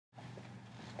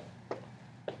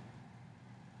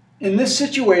In this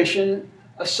situation,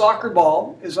 a soccer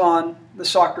ball is on the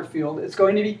soccer field. It's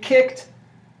going to be kicked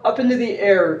up into the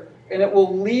air, and it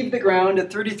will leave the ground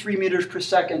at 33 meters per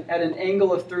second at an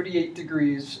angle of 38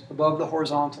 degrees above the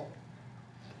horizontal.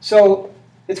 So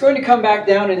it's going to come back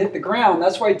down and hit the ground.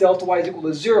 That's why delta y is equal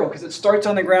to 0, because it starts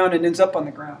on the ground and ends up on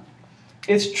the ground.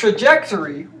 Its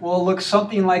trajectory will look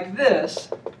something like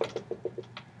this.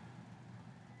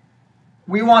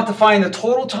 We want to find the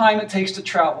total time it takes to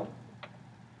travel.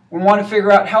 We want to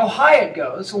figure out how high it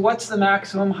goes. So what's the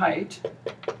maximum height?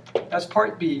 That's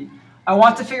part B. I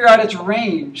want to figure out its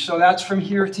range. So that's from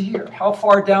here to here. How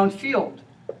far downfield?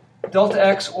 Delta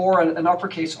x or an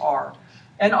uppercase R.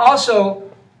 And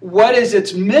also, what is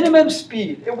its minimum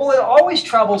speed? It will always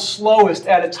travel slowest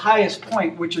at its highest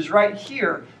point, which is right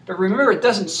here. But remember, it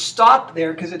doesn't stop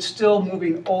there because it's still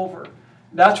moving over.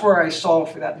 That's where I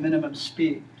solve for that minimum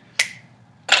speed.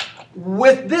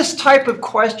 With this type of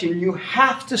question, you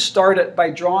have to start it by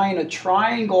drawing a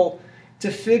triangle to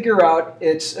figure out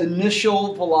its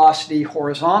initial velocity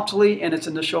horizontally and its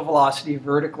initial velocity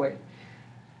vertically.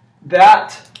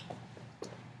 That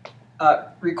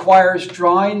requires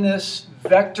drawing this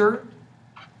vector,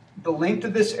 the length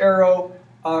of this arrow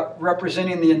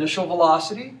representing the initial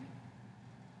velocity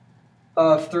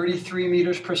of 33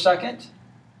 meters per second.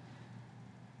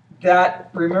 That,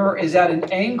 remember, is at an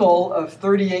angle of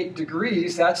 38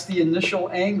 degrees. That's the initial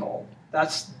angle.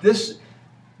 That's this.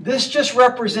 This just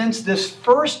represents this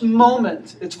first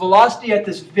moment, its velocity at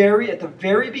the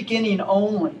very beginning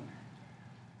only.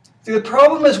 See, the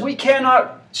problem is we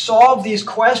cannot solve these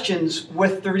questions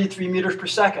with 33 meters per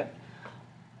second.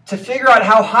 To figure out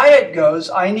how high it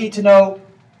goes, I need to know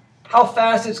how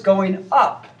fast it's going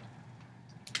up.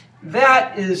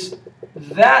 That is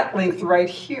that length right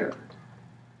here,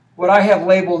 what I have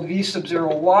labeled v sub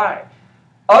 0 y.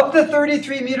 Of the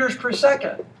 33 meters per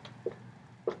second,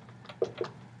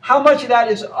 how much of that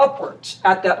is upwards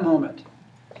at that moment?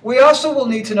 We also will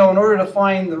need to know, in order to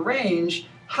find the range,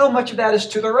 how much of that is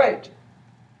to the right.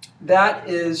 That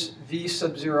is v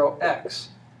sub 0 x.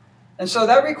 And so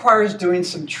that requires doing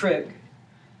some trig.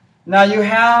 Now you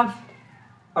have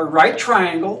a right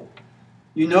triangle.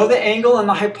 You know the angle and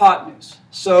the hypotenuse.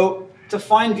 So to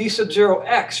find v sub 0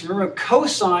 x, remember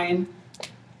cosine,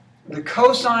 the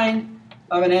cosine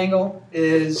of an angle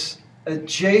is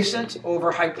adjacent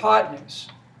over hypotenuse.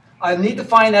 I need to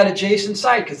find that adjacent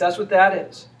side because that's what that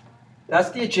is.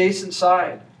 That's the adjacent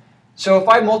side. So if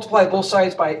I multiply both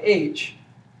sides by h,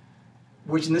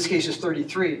 which in this case is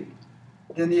 33,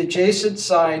 then the adjacent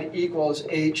side equals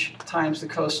h times the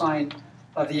cosine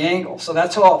of the angle. So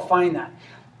that's how I'll find that.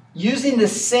 Using the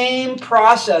same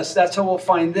process, that's how we'll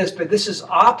find this, but this is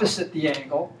opposite the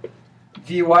angle,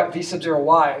 v sub 0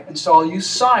 y. And so I'll use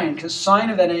sine, because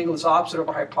sine of that angle is opposite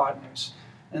over hypotenuse.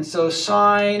 And so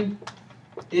sine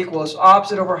equals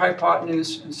opposite over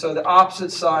hypotenuse, and so the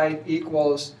opposite side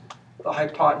equals the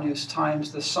hypotenuse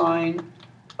times the sine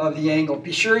of the angle.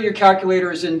 Be sure your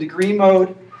calculator is in degree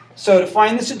mode. So to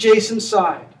find this adjacent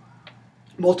side,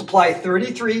 multiply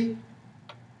 33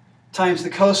 times the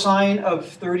cosine of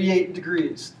 38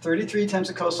 degrees. 33 times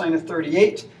the cosine of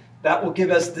 38. That will give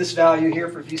us this value here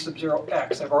for v sub 0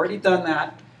 x. I've already done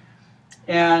that.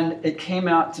 And it came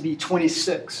out to be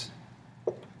 26.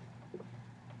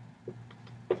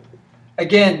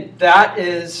 Again, that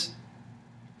is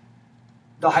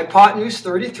the hypotenuse,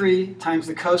 33, times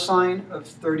the cosine of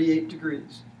 38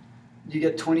 degrees. You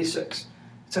get 26.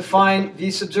 To find v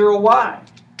sub 0 y,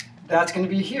 that's going to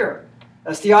be here.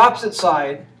 That's the opposite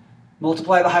side.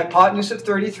 Multiply the hypotenuse of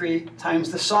 33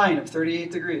 times the sine of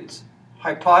 38 degrees.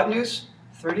 Hypotenuse,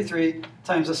 33,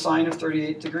 times the sine of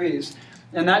 38 degrees.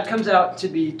 And that comes out to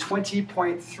be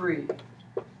 20.3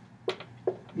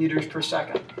 meters per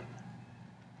second.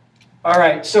 All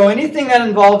right, so anything that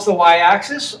involves the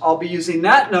y-axis, I'll be using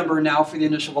that number now for the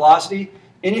initial velocity.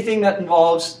 Anything that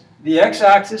involves the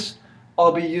x-axis,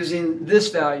 I'll be using this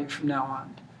value from now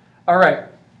on. All right,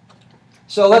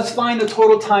 so let's find the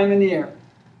total time in the air.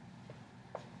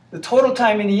 The total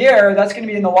time in the air, that's going to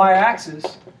be in the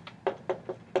y-axis.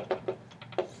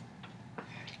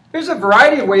 There's a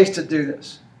variety of ways to do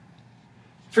this.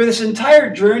 For this entire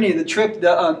journey, the trip,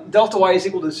 delta y is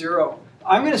equal to 0.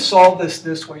 I'm going to solve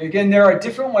this way. Again, there are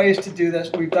different ways to do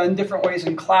this. We've done different ways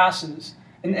in classes.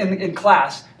 In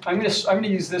class, I'm going to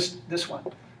use this one.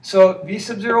 So v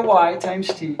sub 0 y times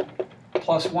t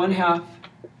plus 1/2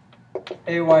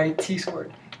 ay t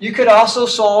squared. You could also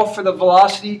solve for the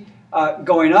velocity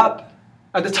going up,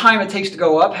 at the time it takes to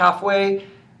go up halfway,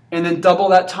 and then double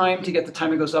that time to get the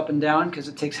time it goes up and down, because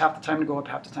it takes half the time to go up,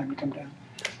 half the time to come down.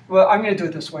 Well, I'm going to do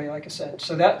it this way, like I said.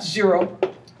 So that's 0.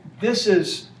 This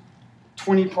is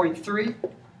 20.3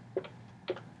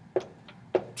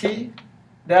 t.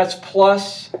 That's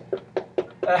plus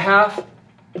a half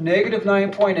negative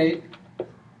 9.8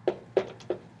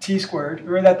 t squared.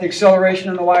 Remember that the acceleration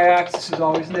on the y-axis is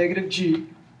always negative g.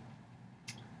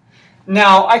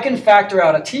 Now, I can factor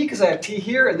out a t because I have t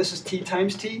here, and this is t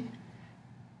times t.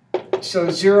 So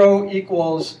 0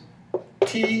 equals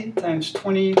t times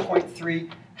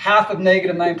 20.3. Half of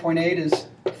negative 9.8 is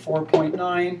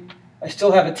 4.9. I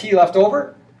still have a t left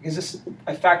over because this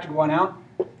I factored one out.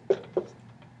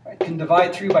 I can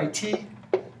divide through by t.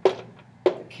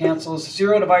 It cancels.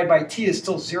 0 divided by t is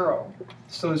still 0.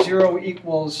 So 0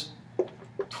 equals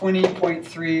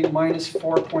 20.3 minus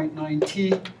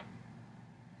 4.9t.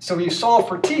 So when you solve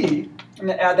for t, I'm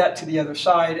going to add that to the other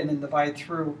side and then divide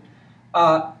through.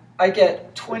 I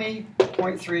get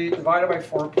 20.3 divided by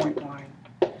 4.9.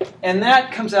 And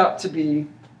that comes out to be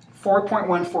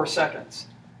 4.14 seconds.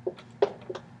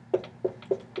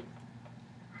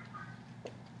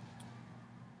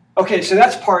 Okay, so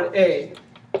that's part A.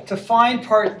 To find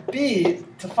part B,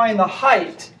 to find the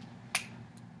height,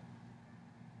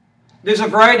 there's a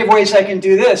variety of ways I can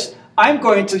do this. I'm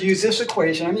going to use this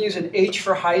equation. I'm going to use an h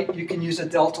for height. You can use a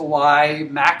delta y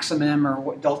maximum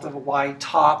or delta y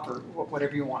top or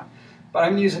whatever you want. But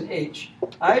I'm going to use an h.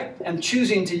 I am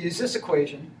choosing to use this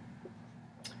equation.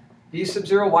 V sub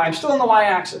 0 y, I'm still on the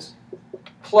y-axis,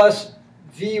 plus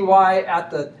Vy at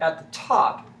the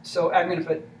top. So I'm going to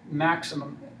put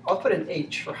maximum. I'll put an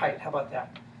h for height. How about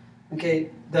that? Okay,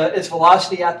 it's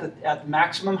velocity at the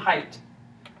maximum height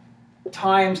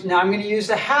times, now I'm going to use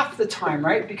the half the time,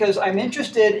 right? Because I'm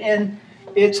interested in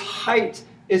its height,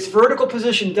 its vertical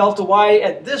position, delta y,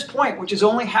 at this point, which is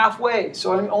only halfway.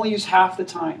 So I'm only use half the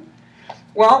time.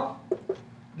 Well,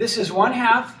 this is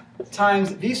 1/2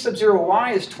 times v sub 0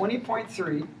 y is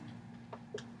 20.3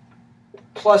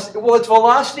 plus, well, its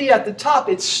velocity at the top,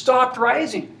 it stopped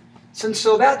rising.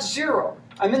 So that's 0.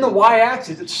 I'm in the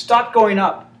y-axis. It stopped going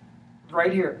up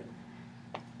right here.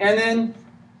 And then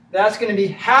that's going to be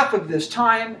half of this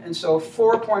time, and so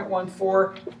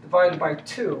 4.14 divided by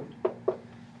 2.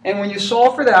 And when you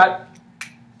solve for that,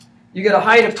 you get a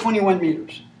height of 21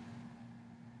 meters.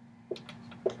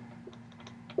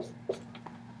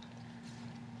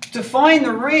 To find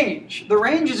the range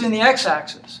is in the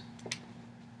x-axis.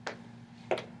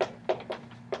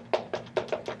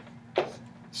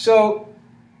 So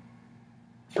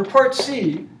for part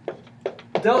C,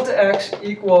 delta x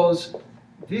equals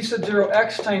v sub 0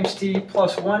 x times t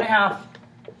plus 1/2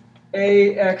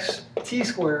 ax t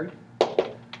squared.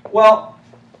 Well,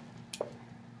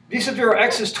 v sub 0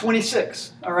 x is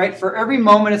 26. All right, for every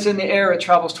moment it's in the air, it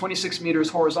travels 26 meters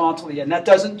horizontally, and that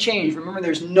doesn't change. Remember,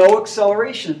 there's no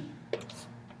acceleration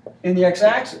in the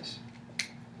x-axis.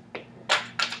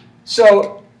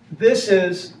 So this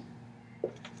is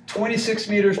 26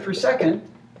 meters per second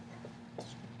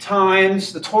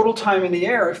times the total time in the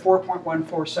air at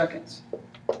 4.14 seconds.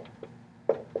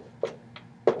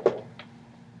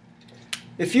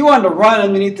 If you wanted to run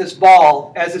underneath this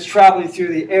ball as it's traveling through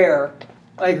the air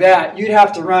like that, you'd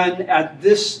have to run at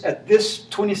this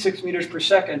 26 meters per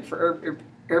second for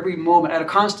every moment at a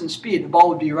constant speed. The ball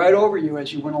would be right over you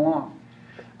as you went along.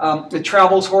 It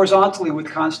travels horizontally with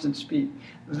constant speed.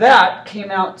 That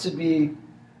came out to be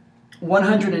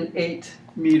 108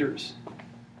 meters.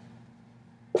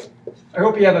 I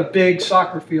hope you have a big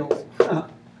soccer field.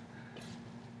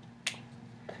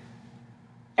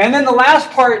 And then the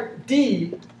last part,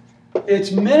 D,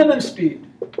 it's minimum speed.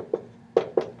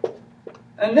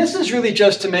 And this is really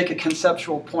just to make a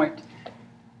conceptual point.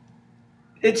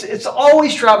 It's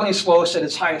always traveling slowest at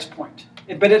its highest point,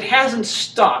 but it hasn't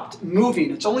stopped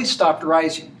moving. It's only stopped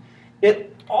rising.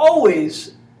 It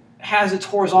always has its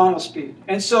horizontal speed.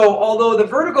 And so although the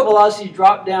vertical velocity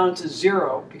dropped down to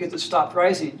 0 because it stopped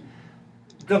rising,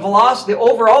 the velocity, the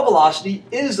overall velocity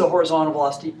is the horizontal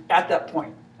velocity at that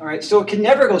point. All right, so it can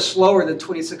never go slower than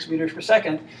 26 meters per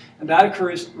second, and that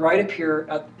occurs right up here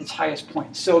at its highest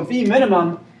point. So V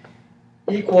minimum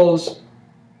equals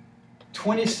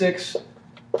 26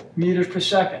 meters per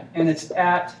second, and it's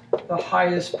at the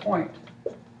highest point.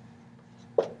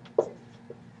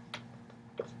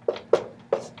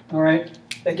 All right,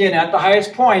 again, at the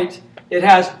highest point, it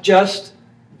has just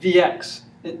Vx.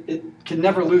 It can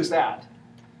never lose that.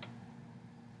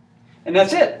 And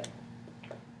that's it.